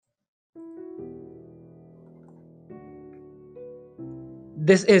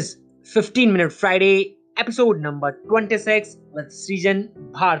This is 15 Minute Friday, episode number 26 with Srijan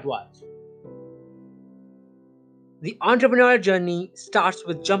Bhardwaj. The entrepreneurial journey starts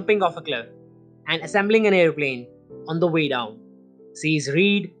with jumping off a cliff and assembling an airplane on the way down, says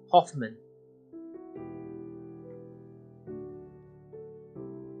Reid Hoffman.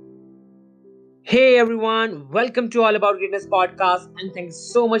 Hey everyone, welcome to All About Greatness podcast and thanks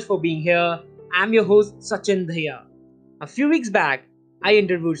so much for being here. I'm your host Sachin Dhaya. A few weeks back, I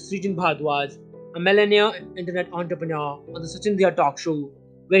interviewed Srijan Bhardwaj, a millennial internet entrepreneur, on the Sachin Dhaya talk show,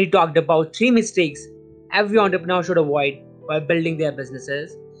 where he talked about 3 mistakes every entrepreneur should avoid while building their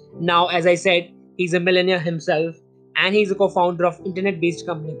businesses. Now, as I said, he's a millionaire himself and he's a co-founder of internet-based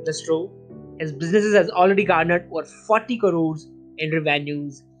company Plistro. His businesses has already garnered over 40 crores in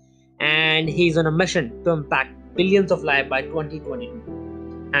revenues and he's on a mission to impact billions of lives by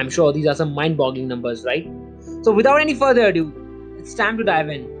 2022. I'm sure these are some mind-boggling numbers, right? So without any further ado, it's time to dive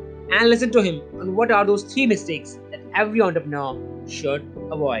in and listen to him on what are those 3 mistakes that every entrepreneur should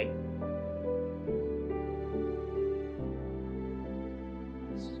avoid.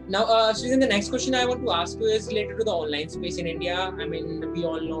 Now, Sridhar, the next question I want to ask you is related to the online space in India. I mean, we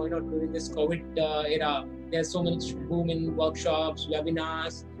all know, during this COVID era, there's so much boom in workshops,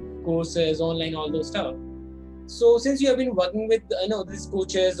 webinars, courses, online, all those stuff. So, since you have been working with, these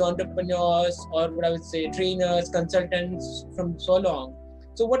coaches, entrepreneurs, or what I would say, trainers, consultants from so long,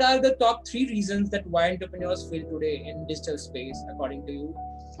 so what are the top 3 reasons that why entrepreneurs fail today in digital space, according to you?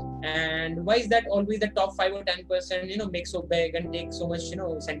 And why is that always the top 5 or 10% make so big and take so much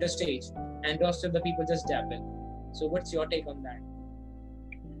center stage, and rest of the people just dabble? So what's your take on that?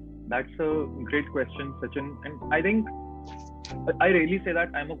 That's a great question, Sachin. And I think I really say that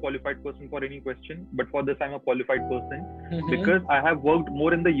I'm a qualified person for any question, but for this I'm a qualified person because I have worked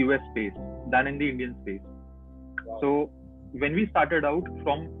more in the US space than in the Indian space. Wow. So when we started out,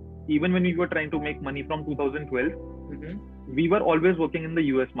 from even when we were trying to make money from 2012, we were always working in the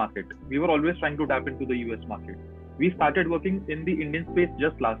US market. We were always trying to tap into the US market. We started working in the Indian space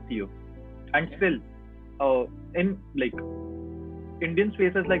just last year. And still, in like Indian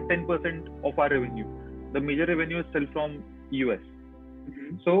space is like 10% of our revenue. The major revenue is still from US.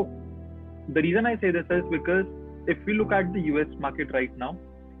 So the reason I say this is because if we look at the US market right now,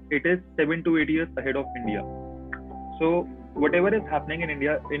 it is 7 to 8 years ahead of India. So whatever is happening in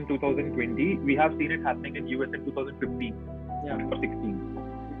India in 2020, we have seen it happening in US in 2015 or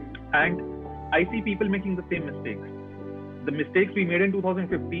 16. And I see people making the same mistakes. The mistakes we made in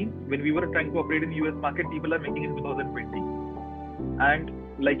 2015 when we were trying to operate in the US market, people are making in 2020. And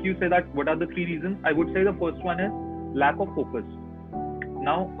like you say that, what are the 3 reasons? I would say the first one is lack of focus.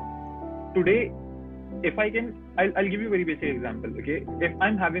 Now, today, if I can, I'll give you a very basic example, okay? If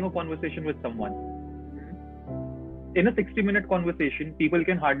I'm having a conversation with someone, in a 60-minute conversation, people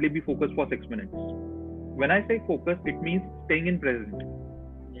can hardly be focused for 6 minutes. When I say focus, it means staying in present.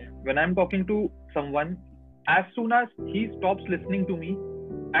 When I'm talking to someone, as soon as he stops listening to me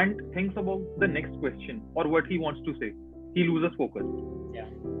and thinks about the next question or what he wants to say, he loses focus.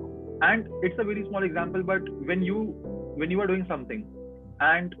 And it's a very small example, but when you are doing something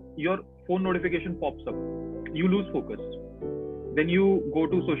and your phone notification pops up, you lose focus. Then you go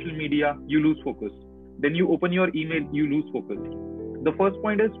to social media, you lose focus. Then you open your email, you lose focus. The first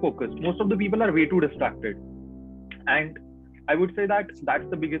point is focus. Most of the people are way too distracted. And I would say that that's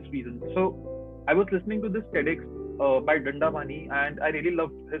the biggest reason. So I was listening to this TEDx by Dandapani, and I really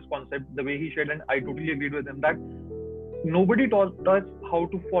loved his concept, the way he shared, and I totally agreed with him that nobody taught us how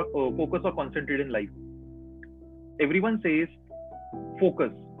to focus or concentrate in life. Everyone says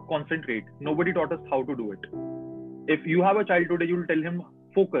focus, concentrate. Nobody taught us how to do it. If you have a child today, you'll tell him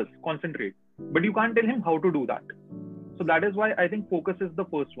focus, concentrate. But you can't tell him how to do that. So that is why I think focus is the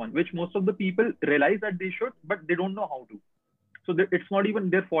first one, which most of the people realize that they should, but they don't know how to. So it's not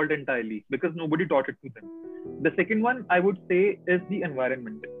even their fault entirely because nobody taught it to them. The second one I would say is the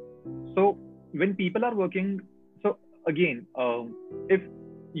environment. So when people are working, so again, if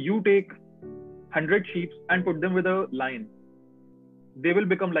you take 100 sheep and put them with a lion, they will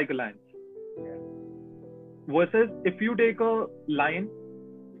become like a lion. Versus if you take a lion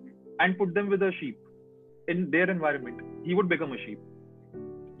and put them with a sheep in their environment, he would become a sheep.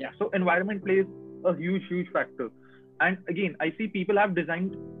 So environment plays a huge factor. And again, I see people have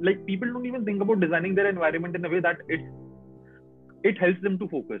designed, like people don't even think about designing their environment in a way that it helps them to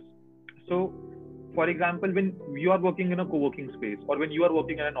focus. So for example, when you are working in a co-working space or when you are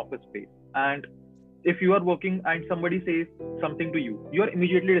working in an office space, and if you are working and somebody says something to you, you are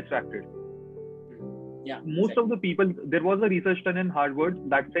immediately distracted. Most of the people, there was a research done in Harvard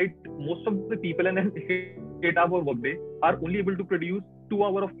that said most of the people in an 8-hour workday are only able to produce 2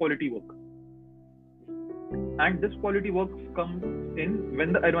 hours of quality work. And this quality work comes in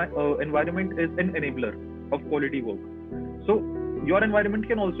when the environment is an enabler of quality work. So your environment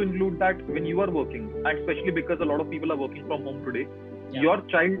can also include that when you are working, and especially because a lot of people are working from home today, your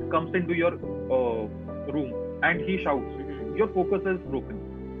child comes into your room and he shouts, your focus is broken.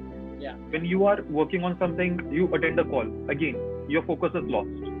 When you are working on something, you attend a call, again, your focus is lost.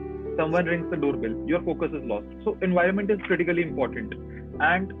 Someone rings the doorbell, your focus is lost. So environment is critically important.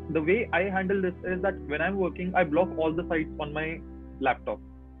 And the way I handle this is that when I'm working, I block all the sites on my laptop.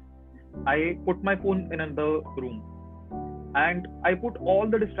 I put my phone in another room. And I put all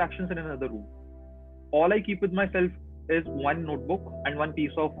the distractions in another room. All I keep with myself is one notebook and one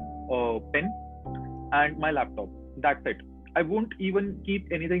piece of pen and my laptop. That's it. I won't even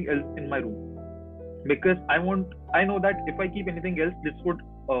keep anything else in my room, because I know that if I keep anything else, this would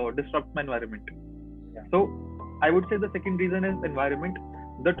disrupt my environment. So I would say the second reason is environment.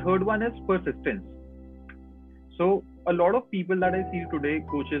 The third one is persistence. So a lot of people that I see today,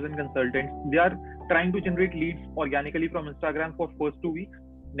 coaches and consultants, they are trying to generate leads organically from Instagram for first 2 weeks.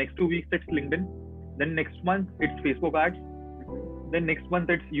 Next 2 weeks it's LinkedIn. Then next month it's Facebook ads. Then next month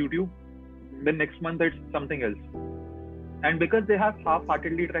it's YouTube. Then next month it's something else. And because they have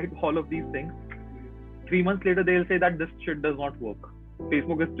half-heartedly tried all of these things, 3 months later they'll say that this shit does not work.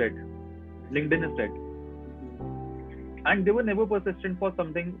 Facebook is dead. LinkedIn is dead. And they were never persistent for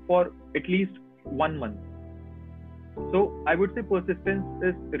something for at least 1 month. So I would say persistence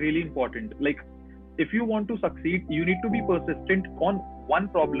is really important. Like, if you want to succeed, you need to be persistent on one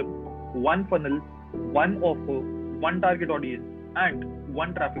problem, one funnel, one offer, one target audience, and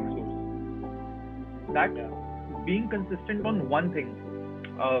one traffic source. That being consistent on one thing,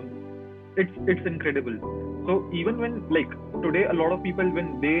 it's incredible. So even when, like, today a lot of people,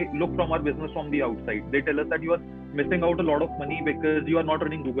 when they look from our business from the outside, they tell us that you are missing out a lot of money because you are not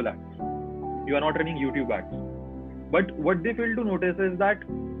running Google ads, you are not running YouTube ads. But what they fail to notice is that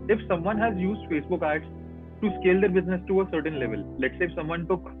if someone has used Facebook ads to scale their business to a certain level, let's say if someone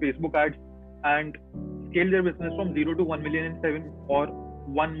took Facebook ads and scaled their business from 0 to 1 million in 10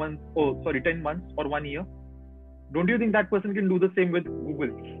 months or 1 year, don't you think that person can do the same with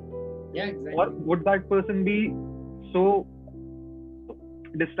Google? Yeah, exactly. Or would that person be so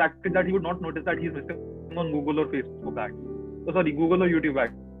distracted that he would not notice that he's missing on Google or Facebook ads? Google or YouTube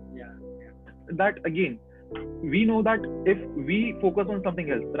ads. That again, we know that if we focus on something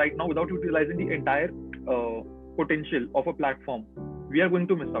else right now without utilizing the entire potential of a platform, we are going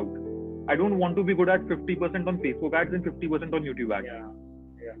to miss out. I don't want to be good at 50% on Facebook ads and 50% on YouTube ads.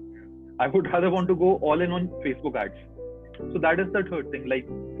 I would rather want to go all in on Facebook ads. So that is the third thing, like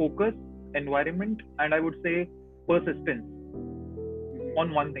focus, environment, and I would say persistence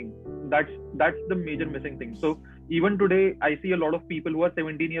on one thing. That's the major missing thing. So even today, I see a lot of people who are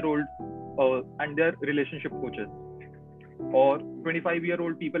 17-year-old and they're relationship coaches, or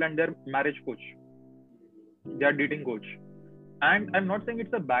 25-year-old people and they're marriage coach, they're dating coach. And I'm not saying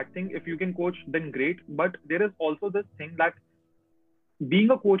it's a bad thing. If you can coach, then great. But there is also this thing that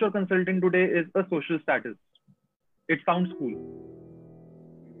being a coach or consultant today is a social status. It sounds cool.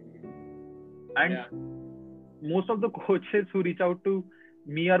 And most of the coaches who reach out to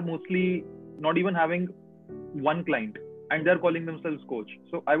me are mostly not even having one client, and they're calling themselves coach.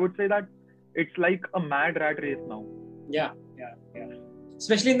 So I would say that it's like a mad rat race now. Yeah.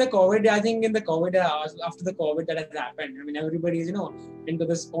 Especially in the COVID, I think in the COVID, after the COVID that has happened, I mean, everybody's, into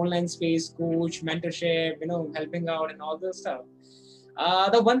this online space, coach, mentorship, helping out and all this stuff.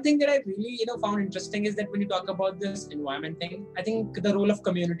 The one thing that I really, found interesting is that when you talk about this environment thing, I think the role of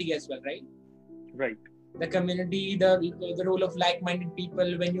community as well, right? Right. The community, the role of like-minded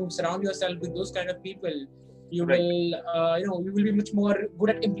people. When you surround yourself with those kind of people, you will, you will be much more good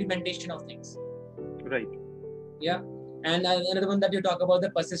at implementation of things. Right. Yeah. And another one that you talk about,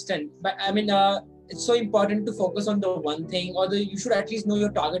 the persistent. But I mean, it's so important to focus on the one thing, or you should at least know your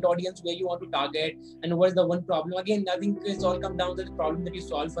target audience, where you want to target, and what's the one problem. Again, I think it's all come down to the problem that you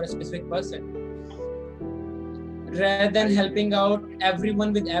solve for a specific person. Rather than helping out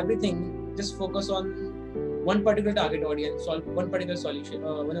everyone with everything, just focus on one particular target audience, solve one particular solution,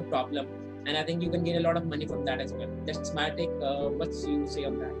 one problem. And I think you can gain a lot of money from that as well. That's my take. What's you say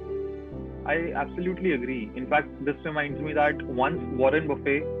on that? I absolutely agree. In fact, this reminds me that once Warren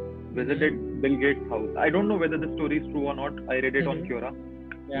Buffett visited Bill Gates' house. I don't know whether the story is true or not. I read it on Quora.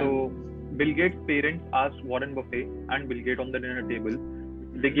 So Bill Gates' parents asked Warren Buffett and Bill Gates on the dinner table.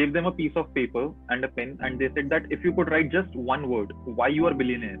 They gave them a piece of paper and a pen, and they said that if you could write just one word, why you are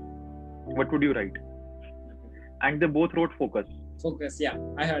billionaire, what would you write? And they both wrote focus. Focus, yeah.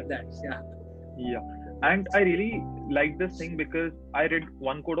 I heard that. Yeah. And I really like this thing because I read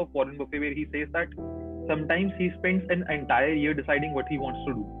one quote of Warren Buffett where he says that sometimes he spends an entire year deciding what he wants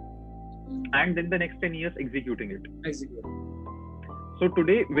to do, and then the next 10 years executing it. So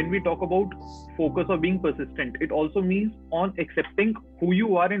today, when we talk about focus or being persistent, it also means on accepting who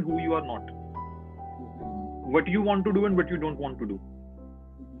you are and who you are not, what you want to do and what you don't want to do.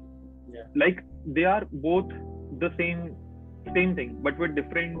 Like they are both the same thing, but with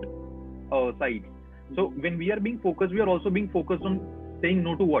different sides. So when we are being focused, we are also being focused on saying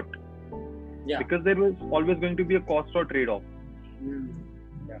no to what? Because there was always going to be a cost or trade-off.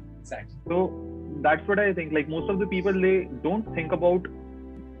 Yeah, exactly. So that's what I think. Like most of the people, they don't think about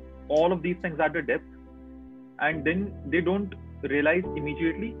all of these things at a depth, and then they don't realize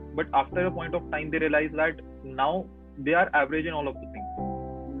immediately. But after a point of time, they realize that now they are average in all of the things.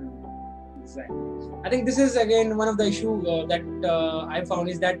 Exactly. I think this is again one of the issue that I found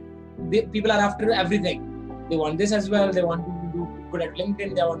is that people are after everything. They want this as well. They want to do good at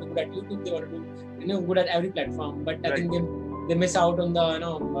LinkedIn. They want to do good at YouTube. They want to do good at every platform. But I think they miss out on the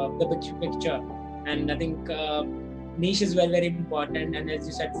the big picture. And I think niche is very important. And as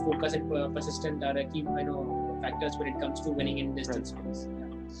you said, focus and persistent are a key factors when it comes to winning in digital space.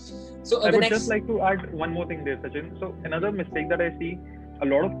 So I would just like to add one more thing there, Sachin. So another mistake that I see a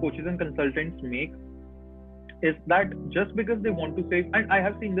lot of coaches and consultants make is that just because they want to save, and I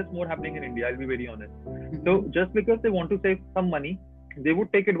have seen this more happening in India, I'll be very honest. So just because they want to save some money, they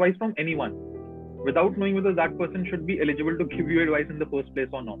would take advice from anyone without knowing whether that person should be eligible to give you advice in the first place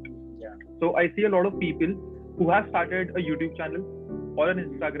or not. So I see a lot of people who have started a YouTube channel or an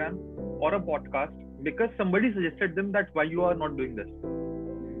Instagram or a podcast because somebody suggested them that why you are not doing this.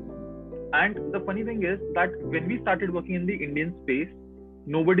 And the funny thing is that when we started working in the Indian space,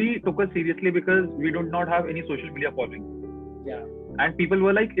 nobody took us seriously because we did not have any social media following. And people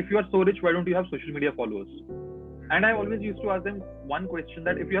were like, if you are so rich, why don't you have social media followers? And I always used to ask them one question,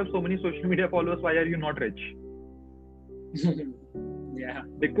 that if you have so many social media followers, why are you not rich?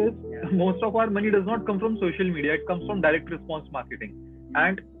 Because most of our money does not come from social media, it comes from direct response marketing.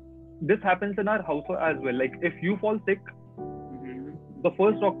 And this happens in our house as well. Like if you fall sick, the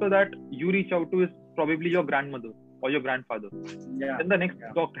first doctor that you reach out to is probably your grandmother or your grandfather. Then the next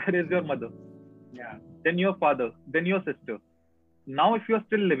doctor is your mother. Then your father, then your sister. Now if you are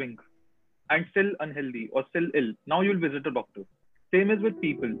still living and still unhealthy or still ill, now you'll visit a doctor. Same is with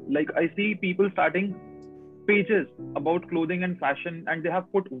people. Like I see people starting pages about clothing and fashion, and they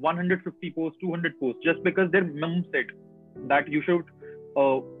have put 150 posts, 200 posts just because their mom said that you should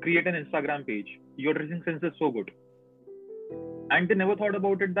create an Instagram page. Your dressing sense is so good. And they never thought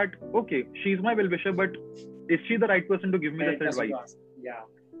about it that, okay, she's my well-wisher, but is she the right person to give me this advice?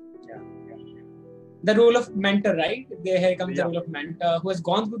 The role of mentor, right? Here comes the role of mentor who has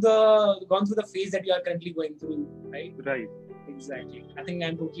gone through the phase that you are currently going through, right? Right. Exactly. I think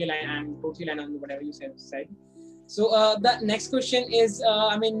I'm totally aligned on whatever you said. So the next question is,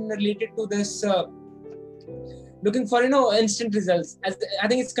 related to this, looking for instant results. As I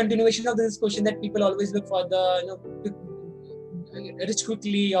think it's continuation of this question that people always look for the rich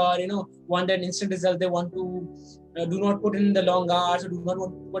quickly, or want an instant result. They want to do not put in the long hours, or do not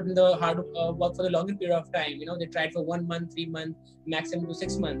want to put in the hard work for the longer period of time. They tried for 1 month, 3 months, maximum to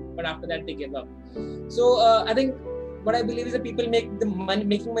 6 months, but after that they give up. So I think what I believe is that people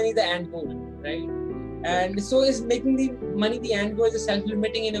making money the end goal, right? And so is making the money the end goal is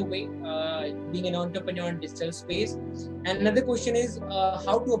self-limiting in a way, being an entrepreneur in digital space. And another question is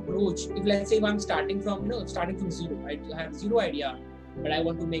how to approach, if let's say if I'm starting from zero, I have zero idea, but I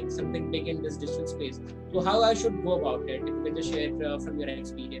want to make something big in this digital space. So how I should go about it? If you can just share from your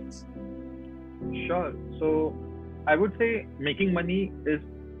experience. Sure. So I would say making money is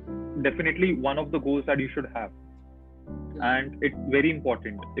definitely one of the goals that you should have. And it's very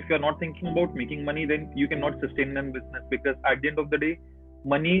important. If you're not thinking about making money, then you cannot sustain a business, because at the end of the day,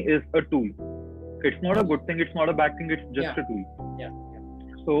 money is a tool. It's not a good thing, it's not a bad thing, it's just a tool.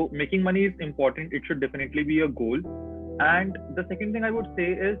 So making money is important. It should definitely be a goal. And the second thing I would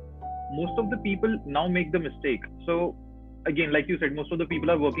say is, most of the people now make the mistake. So again, like you said, most of the people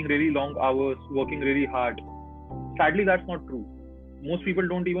are working really long hours, working really hard. Sadly, that's not true. Most people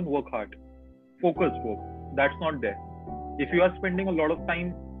don't even work hard. Focus work, that's not there. If you are spending a lot of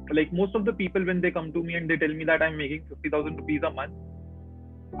time, like most of the people, when they come to me and they tell me that I'm making 50,000 rupees a month,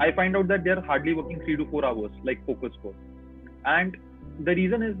 I find out that they're hardly working 3 to 4 hours, like focus work. And the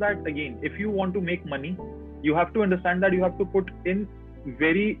reason is that, again, if you want to make money, you have to understand that you have to put in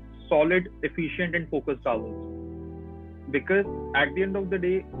very solid, efficient and focused hours. Because at the end of the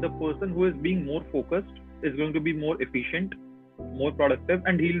day, the person who is being more focused is going to be more efficient, more productive,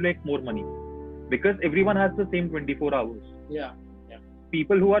 and he'll make more money. because everyone has the same 24 hours. Yeah.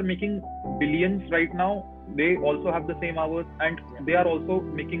 People who are making billions right now, they also have the same hours, and they are also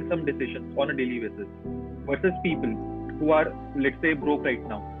making some decisions on a daily basis, versus people who are, let's say, broke right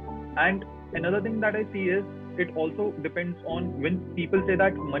now. And another thing that I see is, it also depends on, when people say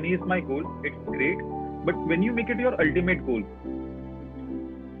that money is my goal, it's great, but when you make it your ultimate goal,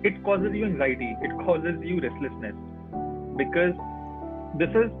 it causes you anxiety, it causes you restlessness, because this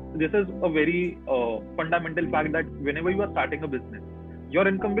is a very fundamental fact that whenever you are starting a business, your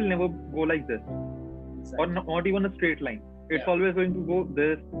income will never go like this, or not even a straight line. It's always going to go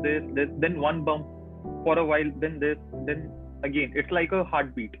this, then one bump for a while, then this, then again. It's like a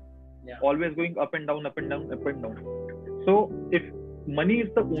heartbeat, always going up and down, up and down, up and down. So if money is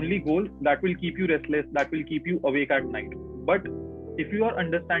the only goal, that will keep you restless, that will keep you awake at night. But if you are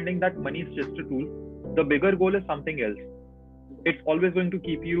understanding that money is just a tool, the bigger goal is something else. It's always going to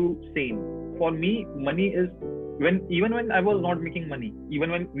keep you sane. For me, money is, even when I was not making money, even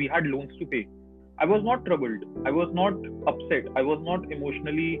when we had loans to pay, I was not troubled, I was not upset, I was not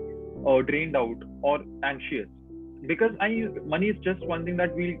emotionally drained out or anxious, because I knew money is just one thing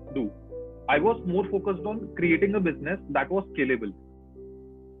that we do. I was more focused on creating a business that was scalable.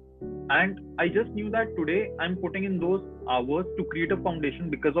 And I just knew that today I'm putting in those hours to create a foundation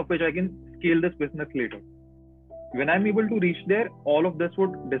because of which I can scale this business later. When I'm able to reach there, all of this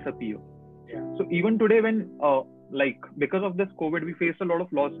would disappear. So even today, when because of this COVID, we faced a lot of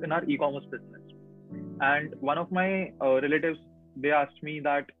loss in our e-commerce business. And one of my relatives, they asked me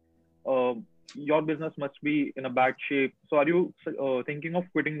that your business must be in a bad shape. So are you thinking of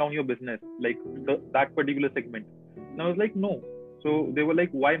quitting down your business, like that particular segment? And I was like, no. So they were like,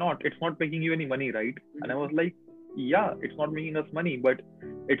 why not? It's not making you any money, right? And I was like, yeah, it's not making us money, but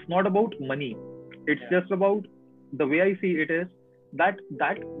it's not about money. It's just about, the way I see it is that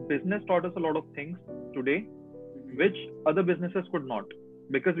business taught us a lot of things today, which other businesses could not,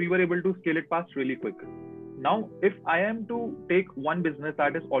 because we were able to scale it past really quick. Now, if I am to take one business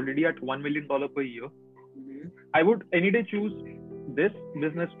that is already at $1 million per year, I would any day choose this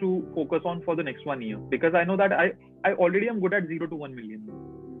business to focus on for the next 1 year, because I know that I already am good at 0 to 1 million.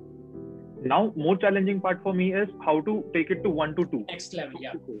 Now, more challenging part for me is how to take it to 1 to 2. Next level,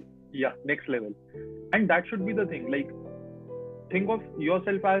 next level. And that should be the thing. Like, think of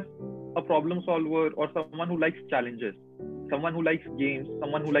yourself as a problem solver or someone who likes challenges, someone who likes games,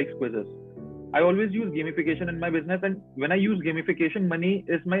 someone who likes quizzes. I always use gamification in my business, and when I use gamification, money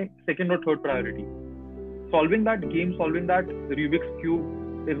is my second or third priority. Solving that game, solving that Rubik's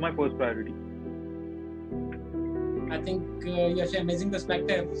Cube is my first priority. I think you have an amazing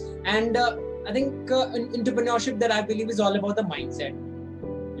perspective. And I think entrepreneurship, that I believe, is all about the mindset.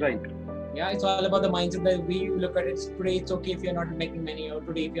 Right. Yeah, it's all about the mindset, that we look at it. Today it's okay if you're not making money, or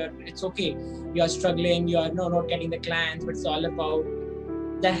today it's okay, you are struggling, you are not getting the clients, but it's all about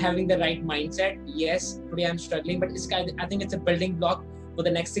that, having the right mindset. Yes, today I'm struggling, but I think it's a building block for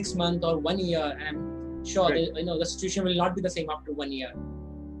the next 6 months or 1 year, and I'm sure the situation will not be the same after 1 year.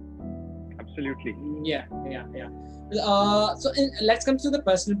 Absolutely. Yeah. So let's come to the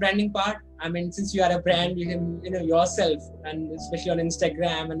personal branding part. I mean, since you are a brand, you can yourself, and especially on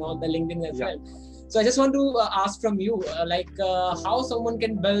Instagram and all the LinkedIn as well. So I just want to ask from you, how someone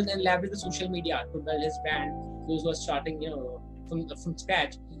can build and leverage the social media to build his brand. Those who are starting, from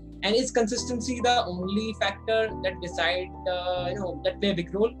scratch. And is consistency the only factor that decide, that play a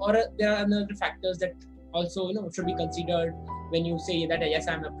big role, or there are other factors that also, should be considered when you say that yes,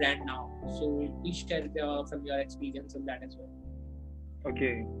 I'm a brand now? So please share from your experience on that as well.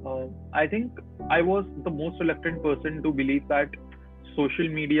 Okay, I think I was the most reluctant person to believe that social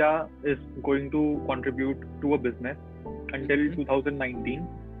media is going to contribute to a business until 2019,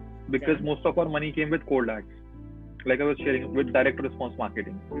 because most of our money came with cold ads, like I was sharing, with direct response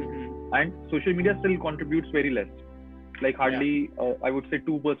marketing. And social media still contributes very less, like hardly I would say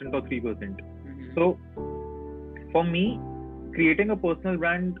 2% or 3%. So for me, creating a personal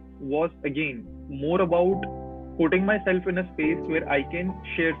brand was again more about putting myself in a space where I can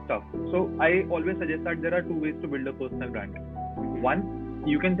share stuff. So I always suggest that there are two ways to build a personal brand. One,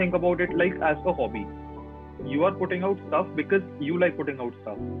 you can think about it like as a hobby. You are putting out stuff because you like putting out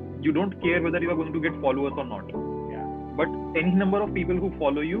stuff. You don't care whether you are going to get followers or not. But any number of people who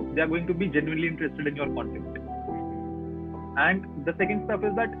follow you, they are going to be genuinely interested in your content. And the second stuff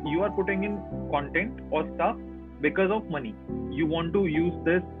is that you are putting in content or stuff because of money. You want to use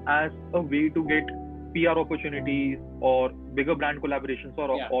this as a way to get PR opportunities or bigger brand collaborations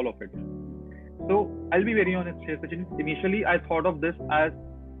or all of it. So I'll be very honest here, Sachin. Initially, I thought of this as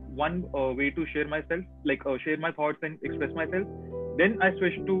one way to share myself, share my thoughts and express myself. Then I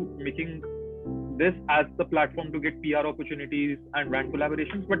switched to making this as the platform to get PR opportunities and brand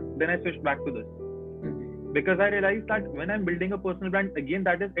collaborations, but then I switched back to this because I realized that when I'm building a personal brand, again,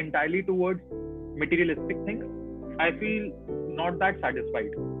 that is entirely towards materialistic things. I feel not that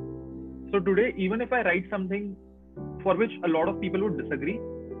satisfied. So today, even if I write something for which a lot of people would disagree,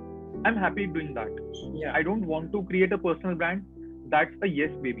 I'm happy doing that. Yeah. I don't want to create a personal brand that's a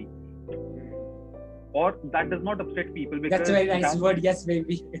yes baby, or that does not upset people. Because that's a very nice word, yes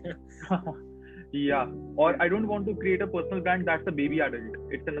baby. Yeah. Or I don't want to create a personal brand that's a baby adult.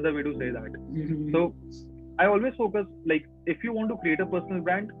 It's another way to say that. So I always focus, like, if you want to create a personal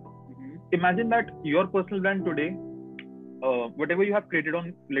brand, imagine that your personal brand today, whatever you have created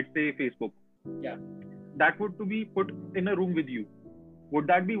on, let's say, Facebook, yeah, that would to be put in a room with you. Would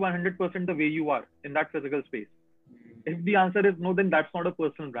that be 100% the way you are in that physical space? If the answer is no, then that's not a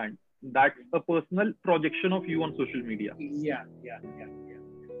personal brand. That's a personal projection of you on social media. Yeah.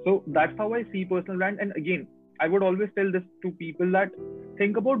 So that's how I see personal brand. And again, I would always tell this to people that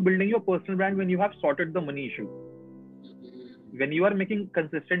think about building your personal brand when you have sorted the money issue. When you are making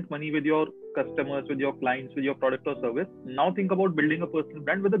consistent money with your customers, with your clients, with your product or service, now think about building a personal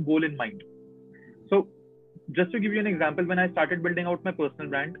brand with a goal in mind. So just to give you an example, when I started building out my personal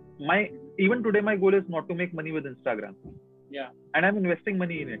brand, even today, my goal is not to make money with Instagram. Yeah. And I'm investing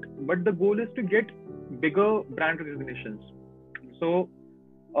money in it. But the goal is to get bigger brand recognitions. So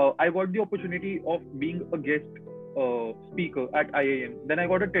I got the opportunity of being a guest speaker at IIM. Then I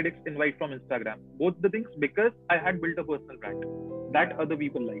got a TEDx invite from Instagram. Both the things because I had built a personal brand that other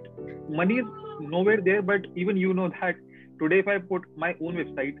people liked. Money is nowhere there, but even you know that today if I put my own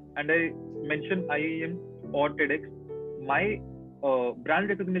website and I mention IIM or TEDx, my brand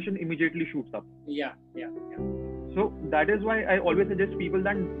recognition immediately shoots up. Yeah. So that is why I always suggest people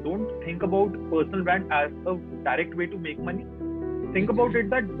that don't think about personal brand as a direct way to make money. Think about it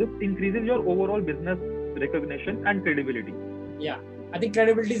that this increases your overall business recognition and credibility. Yeah, I think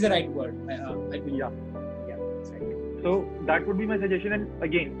credibility is the right word. Yeah, exactly. So that would be my suggestion. And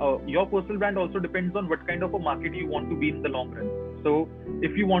again, your personal brand also depends on what kind of a market you want to be in the long run. So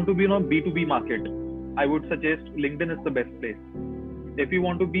if you want to be in a B2B market, I would suggest LinkedIn is the best place. If you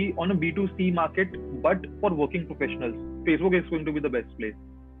want to be on a B2C market, but for working professionals, Facebook is going to be the best place.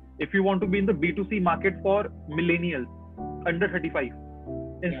 If you want to be in the B2C market for millennials, under 35,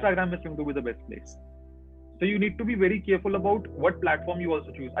 Instagram is going to be the best place. So you need to be very careful about what platform you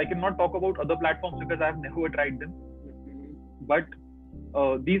also choose. I cannot talk about other platforms because I have never tried them. But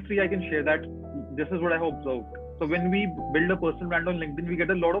these three I can share that this is what I have observed. So when we build a personal brand on LinkedIn, we get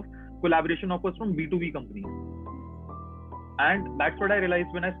a lot of collaboration offers from B2B companies. And that's what I realized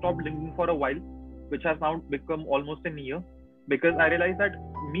when I stopped LinkedIn for a while, which has now become almost a year, because I realized that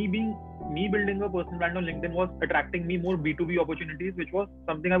me building a personal brand on LinkedIn was attracting me more B2B opportunities, which was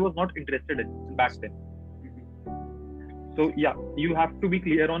something I was not interested in back then. So yeah, you have to be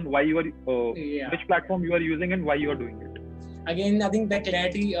clear on why you are, which platform you are using and why you are doing it. Again, I think the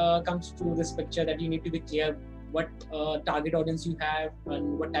clarity comes to this picture that you need to be clear what target audience you have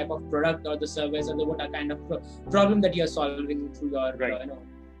and what type of product or the service or what kind of problem that you are solving through your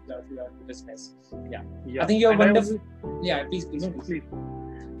through your business. Yeah. I think you're wonderful. Please.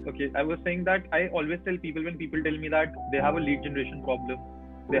 Okay, I was saying that I always tell people, when people tell me that they have a lead generation problem,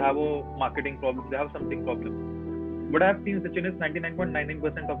 they have a marketing problem, they have something problem. What I have seen, Sachin, is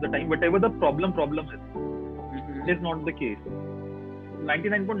 99.99% of the time, whatever the problem is not the case.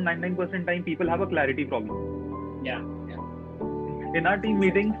 99.99% time, people have a clarity problem. Yeah. In our team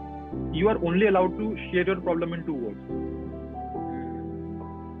meetings, you are only allowed to share your problem in 2 words.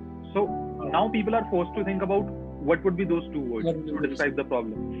 So now people are forced to think about what would be those 2 words to describe the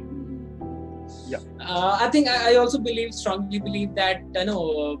problem. Yeah. I think I also strongly believe that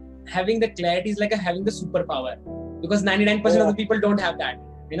having the clarity is like having the superpower, because 99% of the people don't have that.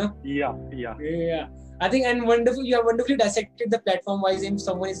 Yeah. I think, and you have wonderfully dissected the platform wise. If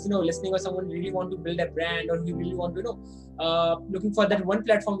someone is listening, or someone really want to build a brand, or you really want to looking for that one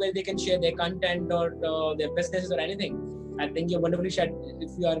platform where they can share their content or their businesses or anything. I think you're wonderfully shared.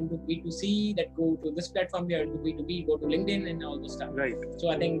 If you are into B2C, that go to this platform. If you are into B2B, go to LinkedIn and all those stuff. Right. So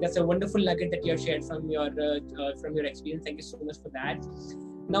I think that's a wonderful nugget that you have shared from your experience. Thank you so much for that.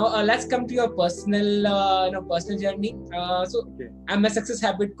 Now let's come to your personal journey. I'm a success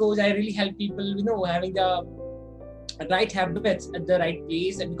habit coach. I really help people, having the right habits at the right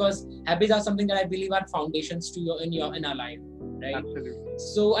place, and because habits are something that I believe are foundations to in our life, right? Absolutely.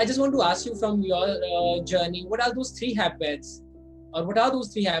 So I just want to ask you from your journey, what are those 3 habits, or what are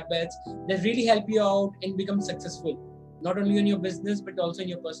those 3 habits that really help you out and become successful, not only in your business but also in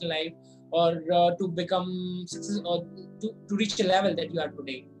your personal life, or to become success, or to reach a level that you are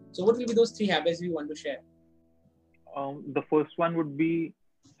today? So what will be those 3 habits you want to share? The first one would be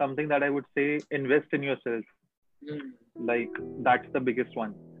something that I would say, invest in yourself. Like, that's the biggest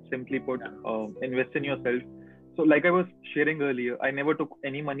one. Simply put, invest in yourself. So like I was sharing earlier, I never took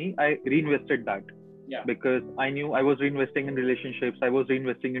any money. I reinvested that. Because I knew I was reinvesting in relationships, I was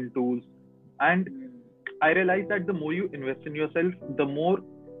reinvesting in tools. And I realized that the more you invest in yourself, the more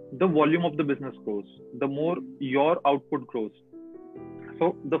the volume of the business grows, the more your output grows.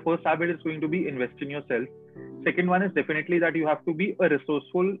 So the first habit is going to be invest in yourself. Second one is definitely that you have to be a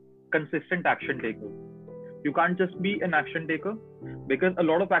resourceful, consistent action taker. You can't just be an action taker, because a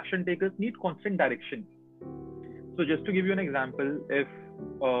lot of action takers need constant direction. So just to give you an example, if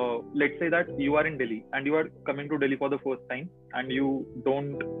let's say that you are in Delhi and you are coming to Delhi for the first time and you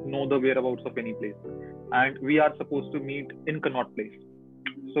don't know the whereabouts of any place, and we are supposed to meet in Connaught Place.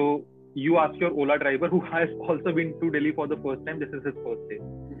 So you ask your Ola driver, who has also been to Delhi for the first time, this is his first day.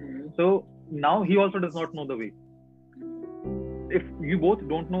 So now he also does not know the way. If you both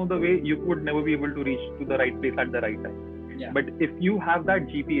don't know the way, you would never be able to reach to the right place at the right time. But if you have that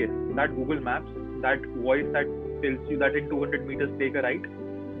GPS, that Google Maps, that voice that tells you that in 200 meters take a right,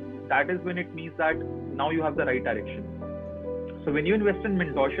 that is when it means that now you have the right direction. So when you invest in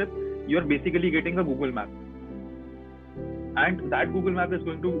mentorship, you are basically getting a Google Map, and that Google Map is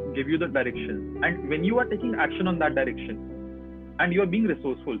going to give you the direction. And when you are taking action on that direction and you are being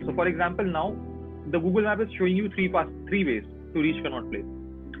resourceful, so for example, now the Google Map is showing you three ways to reach Connaught Place.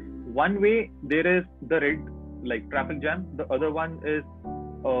 One way, there is the red, like traffic jam. The other one is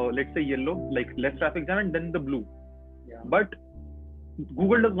let's say yellow, like less traffic jam, and then the blue. But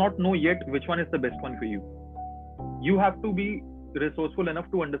Google does not know yet which one is the best one for you. You have to be resourceful enough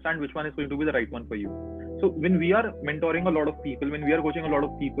to understand which one is going to be the right one for you. So when we are mentoring a lot of people, when we are coaching a lot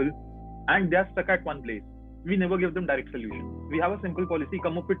of people and they are stuck at one place, we never give them direct solutions. We have a simple policy: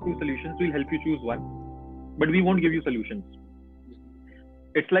 come up with 2 solutions, we'll help you choose one, but we won't give you solutions.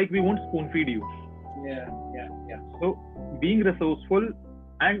 It's like we won't spoon feed you. So being resourceful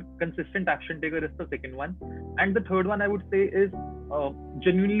and consistent action taker is the second one. And the third one I would say is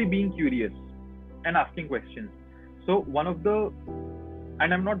genuinely being curious and asking questions. So one of the,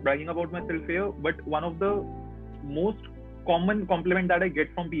 and I'm not bragging about myself here, but one of the most common compliment that I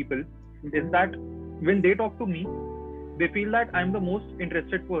get from people is that when they talk to me, they feel that I'm the most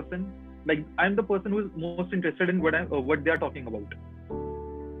interested person. Like, I'm the person who is most interested in what they are talking about,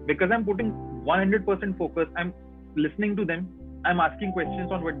 because I'm putting 100% focus. I'm listening to them. I'm asking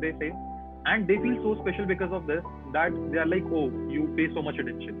questions on what they say, and they feel so special because of this, that they are like, oh, you pay so much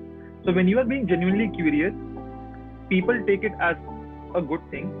attention. So when you are being genuinely curious, people take it as a good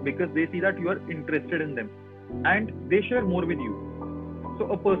thing, because they see that you are interested in them and they share more with you.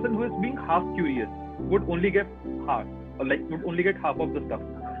 So a person who is being half curious would only get half, or like would only get half of the stuff.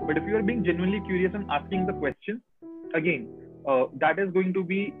 But if you are being genuinely curious and asking the questions, again, that is going to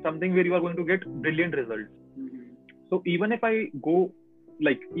be something where you are going to get brilliant results. So even if I go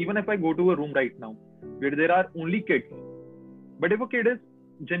to a room right now where there are only kids, but if a kid is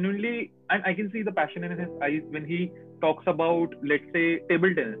genuinely, and I can see the passion in his eyes when he talks about, let's say,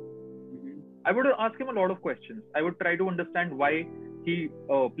 table tennis, I would ask him a lot of questions. I would try to understand why he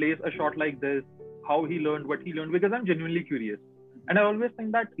plays a shot like this, how he learned what he learned, because I'm genuinely curious. And I always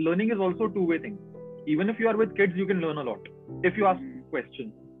think that learning is also a two-way thing. Even if you are with kids, you can learn a lot if you ask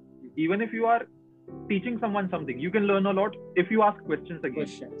questions. Even if you are teaching someone something, you can learn a lot if you ask questions again.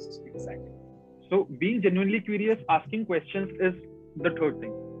 Exactly. So being genuinely curious, asking questions is the third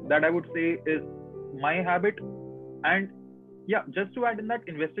thing that I would say is my habit. And yeah, just to add in that,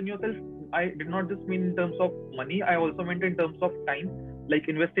 invest in yourself, I did not just mean in terms of money, I also meant in terms of time. Like,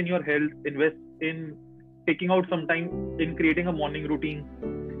 invest in your health, invest in taking out some time in creating a morning routine,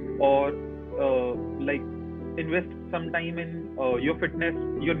 or like invest some time in your fitness,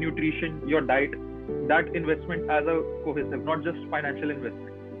 your nutrition, your diet. That investment as a cohesive, not just financial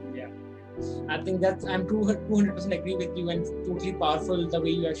investment. Yeah, I think that I'm 200% agree with you, and totally powerful the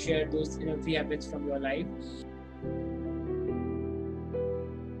way you have shared those 3 habits from your life.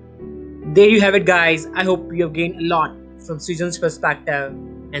 There you have it, guys. I hope you have gained a lot from Srijan's perspective,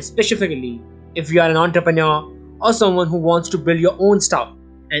 and specifically if you are an entrepreneur or someone who wants to build your own stuff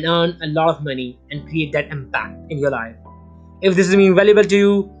and earn a lot of money and create that impact in your life. If this has been valuable to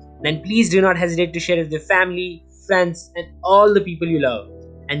you, then please do not hesitate to share it with your family, friends, and all the people you love.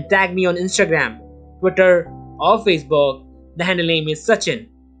 And tag me on Instagram, Twitter, or Facebook. The handle name is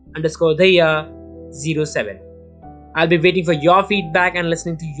Sachin_Dhaya07. I'll be waiting for your feedback and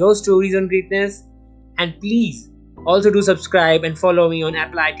listening to your stories on greatness. And please also do subscribe and follow me on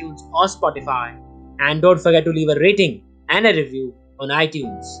Apple iTunes or Spotify. And don't forget to leave a rating and a review on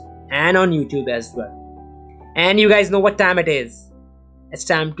iTunes, and on YouTube as well. And you guys know what time it is. It's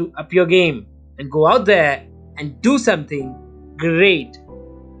time to up your game and go out there and do something great